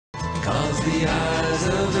'cause the eyes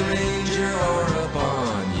of the Ranger are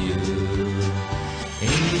upon you.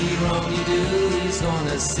 Any wrong you do, he's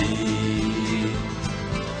gonna see.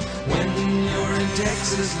 When you're in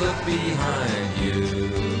Texas, look behind you,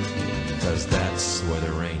 'cause that's where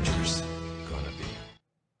the Rangers gonna be.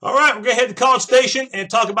 All right, we're going to head to College Station and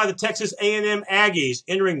talk about the Texas A&M Aggies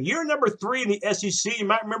entering year number 3 in the SEC. You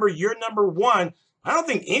might remember year number 1. I don't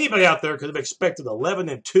think anybody out there could have expected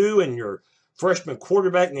 11-2 and your freshman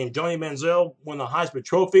quarterback named Johnny Manziel won the Heisman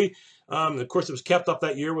Trophy. Of course, it was kept up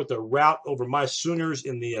that year with the rout over my Sooners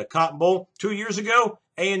in the Cotton Bowl. 2 years ago,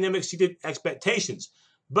 A&M exceeded expectations,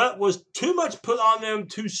 but was too much put on them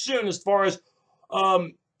too soon as far as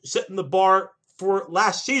setting the bar for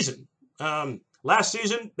last season. Last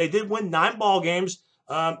season, they did win 9 ball games.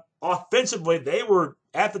 Offensively, they were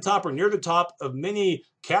at the top or near the top of many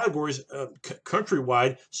categories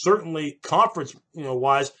countrywide, certainly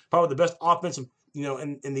conference-wise, probably the best offensive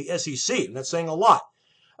in the SEC. And that's saying a lot.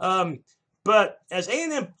 But as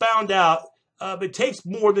A&M found out, it takes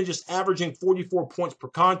more than just averaging 44 points per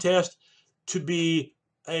contest to be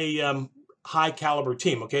a high-caliber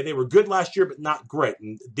team. Okay, they were good last year, but not great.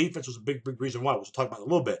 And defense was a big reason why. We'll talk about it in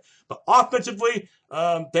a little bit. But offensively,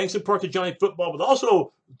 thanks in part to Johnny Football, but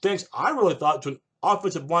also thanks, I really thought, to an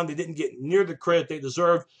offensive line they didn't get near the credit they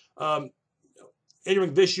deserved.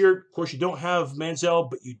 Entering this year, of course, you don't have Manziel,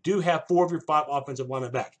 but you do have 4 of your 5 offensive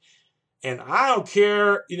linemen back. And I don't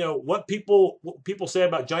care, what people say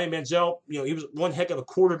about Johnny Manziel. He was one heck of a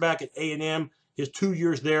quarterback at A&M. His 2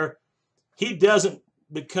 years there, he doesn't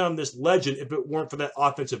become this legend if it weren't for that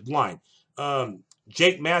offensive line.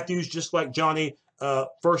 Jake Matthews, just like Johnny,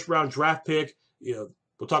 first-round draft pick.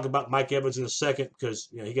 We'll talk about Mike Evans in a second because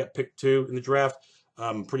he got picked 2 in the draft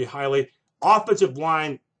pretty highly. Offensive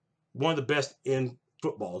line, one of the best in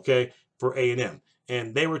football, okay, for A&M.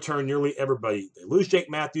 And they return nearly everybody. They lose Jake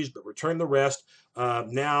Matthews, but return the rest.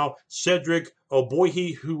 Now, Cedric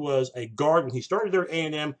Oboihi, who was a guard when he started there at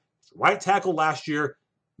A&M, right tackle last year,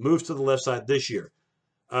 moves to the left side this year.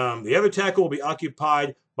 The other tackle will be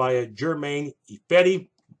occupied by a Jermaine Ifedi.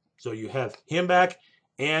 So you have him back,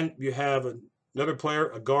 and you have another player,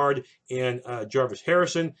 a guard, in Jarvis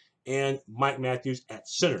Harrison, and Mike Matthews at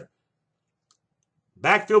center.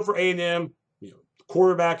 Backfield for A&M, the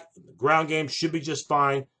quarterback, the ground game should be just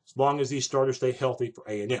fine as long as these starters stay healthy for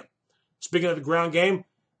A&M. Speaking of the ground game,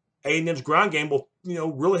 A&M's ground game will,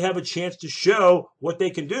 really have a chance to show what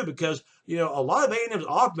they can do because, a lot of A&M's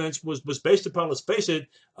offense was based upon, let's face it,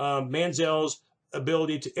 Manziel's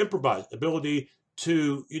ability to improvise, ability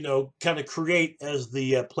to, kind of create as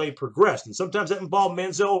the play progressed. And sometimes that involved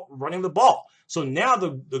Manziel running the ball. So now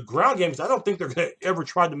the ground games, I don't think they're going to ever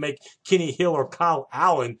try to make Kenny Hill or Kyle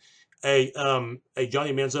Allen a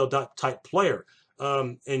Johnny Manziel type player.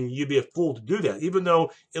 And you'd be a fool to do that, even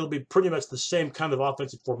though it'll be pretty much the same kind of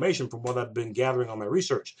offensive formation from what I've been gathering on my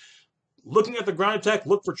research. Looking at the ground attack,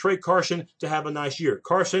 look for Tra Carson to have a nice year.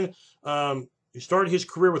 Carson, he started his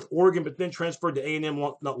career with Oregon, but then transferred to A&M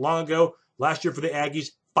not long ago. Last year for the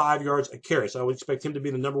Aggies, 5 yards a carry. So I would expect him to be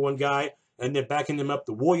the number 1 guy. And then backing him up,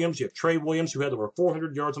 the Williams. You have Trey Williams, who had over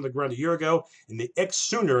 400 yards on the ground a year ago, and the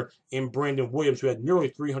ex-Sooner in Brandon Williams, who had nearly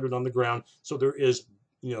 300 on the ground. So there is,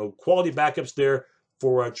 quality backups there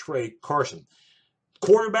for Tra Carson.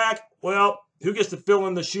 Quarterback, well, who gets to fill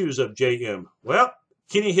in the shoes of JM? Well,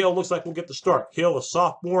 Kenny Hill looks like we'll get the start. Hill, a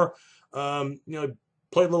sophomore, played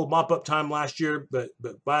a little mop-up time last year, but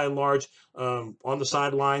by and large, on the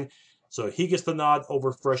sideline. So he gets the nod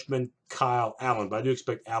over freshman Kyle Allen, but I do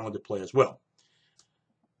expect Allen to play as well.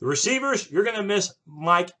 The receivers, you're going to miss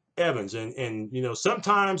Mike Evans. And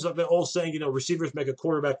sometimes, like the old saying, receivers make a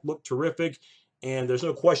quarterback look terrific. And there's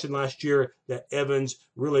no question last year that Evans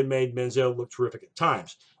really made Manziel look terrific at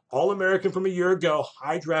times. All-American from a year ago,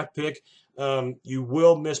 high draft pick. You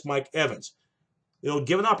will miss Mike Evans. It'll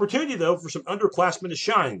give an opportunity, though, for some underclassmen to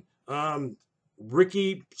shine.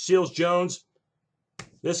 Ricky Seals-Jones,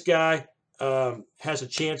 this guy has a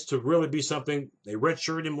chance to really be something. They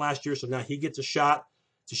redshirted him last year, so now he gets a shot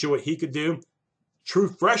to show what he could do. True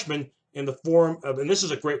freshman in the form of, and this is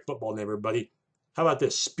a great football name, everybody. How about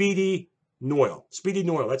this? Speedy Noyle. Speedy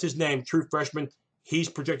Noyle, that's his name, true freshman. He's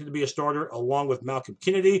projected to be a starter along with Malcolme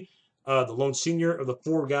Kennedy, the lone senior of the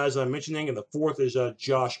 4 guys I'm mentioning, and the 4th is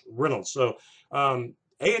Josh Reynolds. So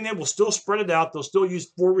A&M will still spread it out. They'll still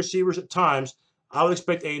use 4 receivers at times. I would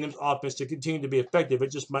expect A&M's offense to continue to be effective.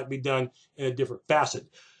 It just might be done in a different facet.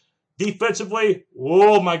 Defensively,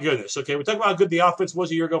 oh my goodness. Okay, we talked about how good the offense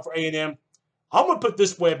was a year ago for A&M. I'm going to put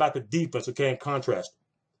this way about the defense, okay, in contrast.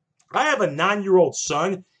 I have a 9-year-old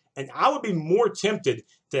son, And I would be more tempted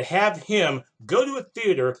to have him go to a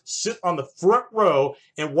theater, sit on the front row,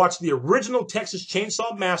 and watch the original Texas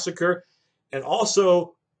Chainsaw Massacre, and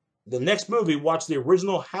also the next movie, watch the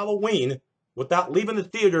original Halloween without leaving the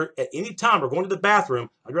theater at any time or going to the bathroom.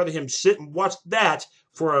 I'd rather him sit and watch that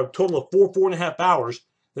for a total of 4.5 hours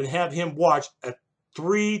than have him watch a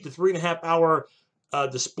 3 to 3.5 hour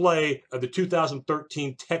display of the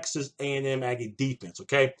 2013 Texas A&M Aggie defense,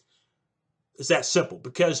 okay? It's that simple,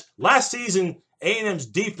 because last season, A&M's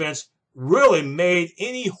defense really made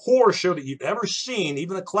any horror show that you've ever seen,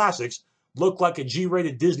 even the classics, look like a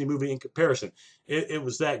G-rated Disney movie in comparison. It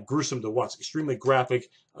was that gruesome to watch, extremely graphic.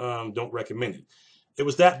 Don't recommend it. It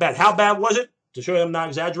was that bad. How bad was it? To show you I'm not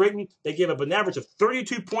exaggerating, they gave up an average of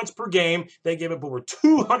 32 points per game. They gave up over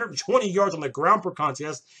 220 yards on the ground per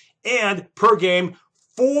contest, and per game,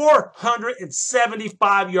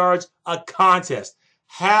 475 yards a contest.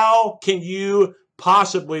 How can you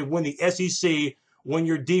possibly win the SEC when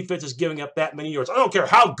your defense is giving up that many yards? I don't care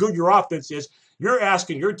how good your offense is. You're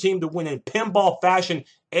asking your team to win in pinball fashion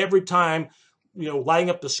every time, lighting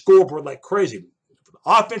up the scoreboard like crazy. For the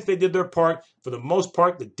offense, they did their part. For the most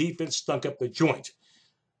part, the defense stunk up the joint.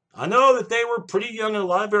 I know that they were pretty young in a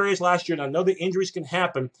lot of areas last year, and I know the injuries can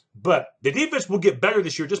happen, but the defense will get better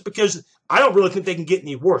this year just because I don't really think they can get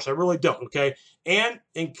any worse. I really don't, okay? And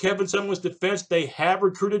in Kevin Sumlin's defense, they have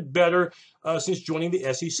recruited better since joining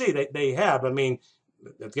the SEC. They have. I mean,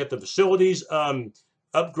 they've got the facilities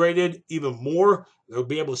upgraded even more. They'll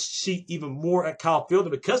be able to see even more at Kyle Field.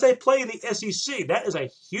 And because they play in the SEC, that is a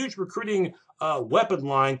huge recruiting weapon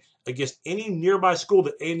line against any nearby school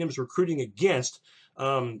that A&M is recruiting against.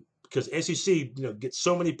 Because SEC, gets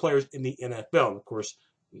so many players in the NFL. And of course,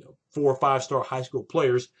 4 or 5-star high school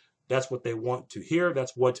players. That's what they want to hear.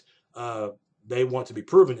 That's what they want to be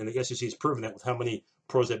proven. And the SEC has proven that with how many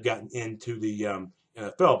pros they've gotten into the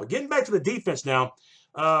NFL. But getting back to the defense now,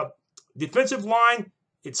 defensive line,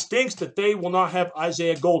 it stinks that they will not have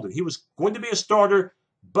Isaiah Golden. He was going to be a starter,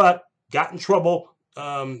 but got in trouble.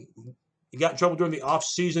 He got in trouble during the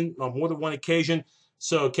offseason on more than one occasion.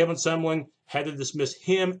 So Kevin Sumlin had to dismiss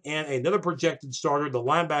him and another projected starter, the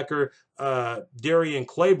linebacker Darian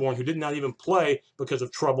Claiborne, who did not even play because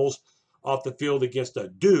of troubles off the field against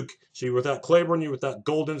Duke. So you're without Claiborne, you're without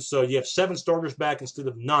Golden. So you have 7 starters back instead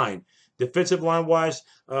of 9. Defensive line-wise,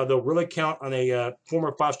 they'll really count on a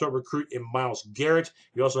former 5-star recruit in Myles Garrett.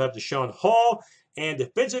 You also have Deshaun Hall. And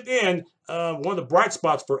defensive end, one of the bright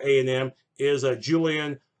spots for A&M is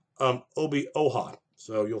Julian Obi-Oha.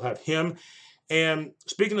 So you'll have him. And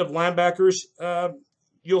speaking of linebackers,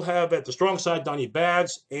 you'll have at the strong side Donnie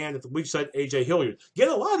Bads, and at the weak side A.J. Hilliard. Again,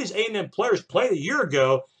 a lot of these A&M players played a year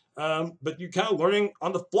ago, but you're kind of learning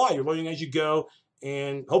on the fly. You're learning as you go,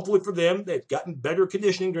 and hopefully for them, they've gotten better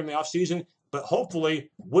conditioning during the offseason, but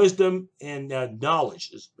hopefully wisdom and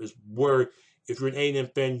knowledge is where, if you're an A&M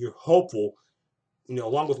fan, you're hopeful,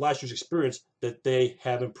 along with last year's experience, that they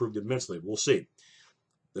have improved immensely. We'll see.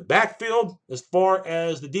 The backfield, as far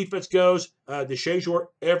as the defense goes, DeShazier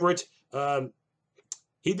Everett,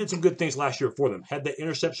 he did some good things last year for them. Had that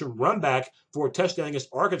interception run back for a touchdown against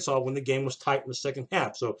Arkansas when the game was tight in the second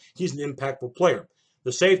half. So he's an impactful player.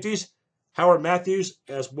 The safeties, Howard Matthews,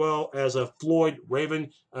 as well as Floyd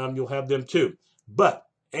Raven, you'll have them too. But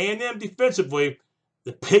A&M defensively,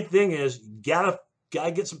 the big thing is you gotta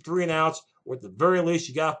get some 3-and-outs, or at the very least,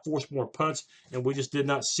 you gotta force more punts, and we just did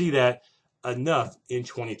not see that enough in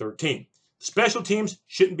 2013. Special teams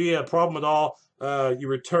shouldn't be a problem at all. You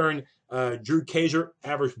return Drew Kaiser,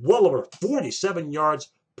 averaged well over 47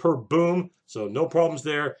 yards per boom, so no problems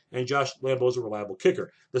there. And Josh Lambo is a reliable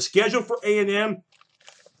kicker. The schedule for A&M,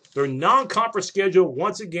 their non-conference schedule,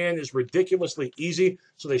 once again, is ridiculously easy.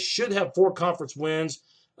 So they should have 4 conference wins.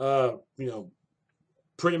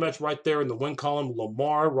 Pretty much right there in the win column.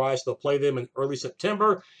 Lamar, Rice, they'll play them in early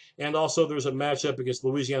September. And also there's a matchup against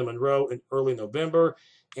Louisiana Monroe in early November.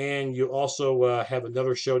 And you also have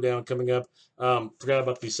another showdown coming up. Forgot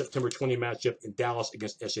about the September 20 matchup in Dallas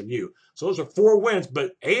against SMU. So those are 4 wins,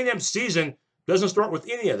 but A&M's season doesn't start with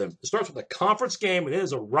any of them. It starts with a conference game, and it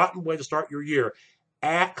is a rotten way to start your year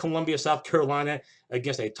at Columbia, South Carolina,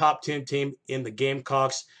 against a top 10 team in the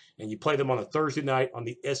Gamecocks. And you play them on a Thursday night on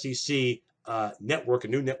the SEC network, a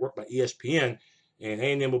new network by ESPN, and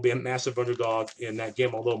A&M will be a massive underdog in that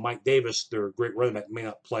game, although Mike Davis, their great running back, may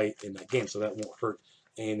not play in that game, so that won't hurt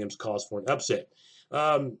A&M's cause for an upset.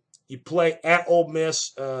 You play at Ole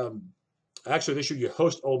Miss. Actually, this year you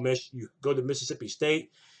host Ole Miss. You go to Mississippi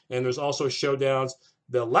State, and there's also showdowns.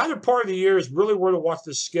 The latter part of the year is really where to watch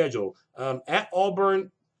this schedule. At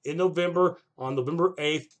Auburn in November, on November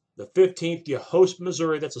 8th, the 15th, you host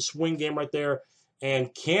Missouri. That's a swing game right there.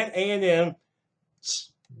 And can A&M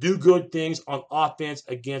do good things on offense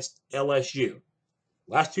against LSU?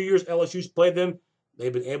 Last 2 years LSU's played them.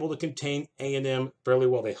 They've been able to contain A&M fairly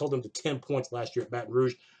well. They held them to 10 points last year at Baton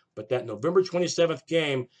Rouge. But that November 27th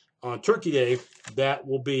game on Turkey Day, that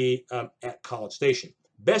will be at College Station.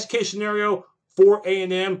 Best case scenario for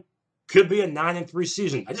A&M could be a 9-3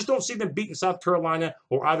 season. I just don't see them beating South Carolina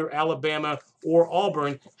or either Alabama or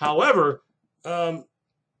Auburn. However, the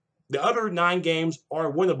other 9 games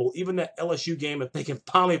are winnable. Even that LSU game, if they can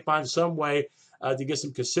finally find some way to get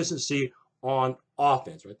some consistency on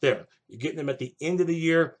offense right there. You're getting them at the end of the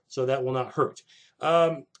year, so that will not hurt.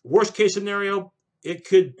 Worst case scenario, it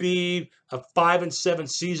could be a 5-7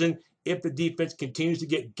 season if the defense continues to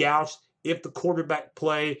get gouged, if the quarterback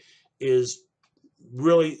play is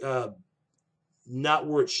really not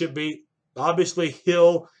where it should be. Obviously,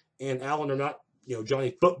 Hill and Allen are not,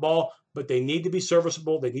 Johnny football, but they need to be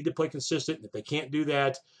serviceable. They need to play consistent. If they can't do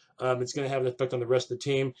that, it's going to have an effect on the rest of the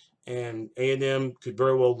team. And A&M could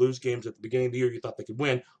very well lose games at the beginning of the year you thought they could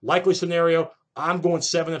win. Likely scenario, I'm going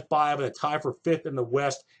 7-5 and a tie for 5th in the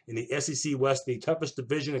West, in the SEC West, the toughest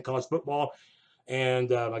division in college football.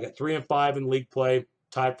 And I got 3-5 in league play,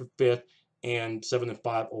 tied for 5th, and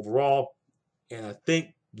 7-5 overall. And I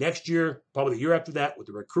think next year, probably the year after that, with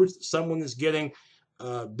the recruits that someone is getting,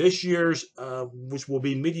 this year's, which will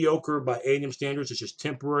be mediocre by A&M standards, is just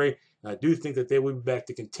temporary. And I do think that they will be back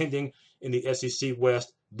to contending in the SEC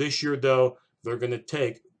West. This year, though, they're going to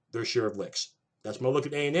take their share of licks. That's my look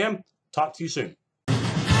at A&M. Talk to you soon.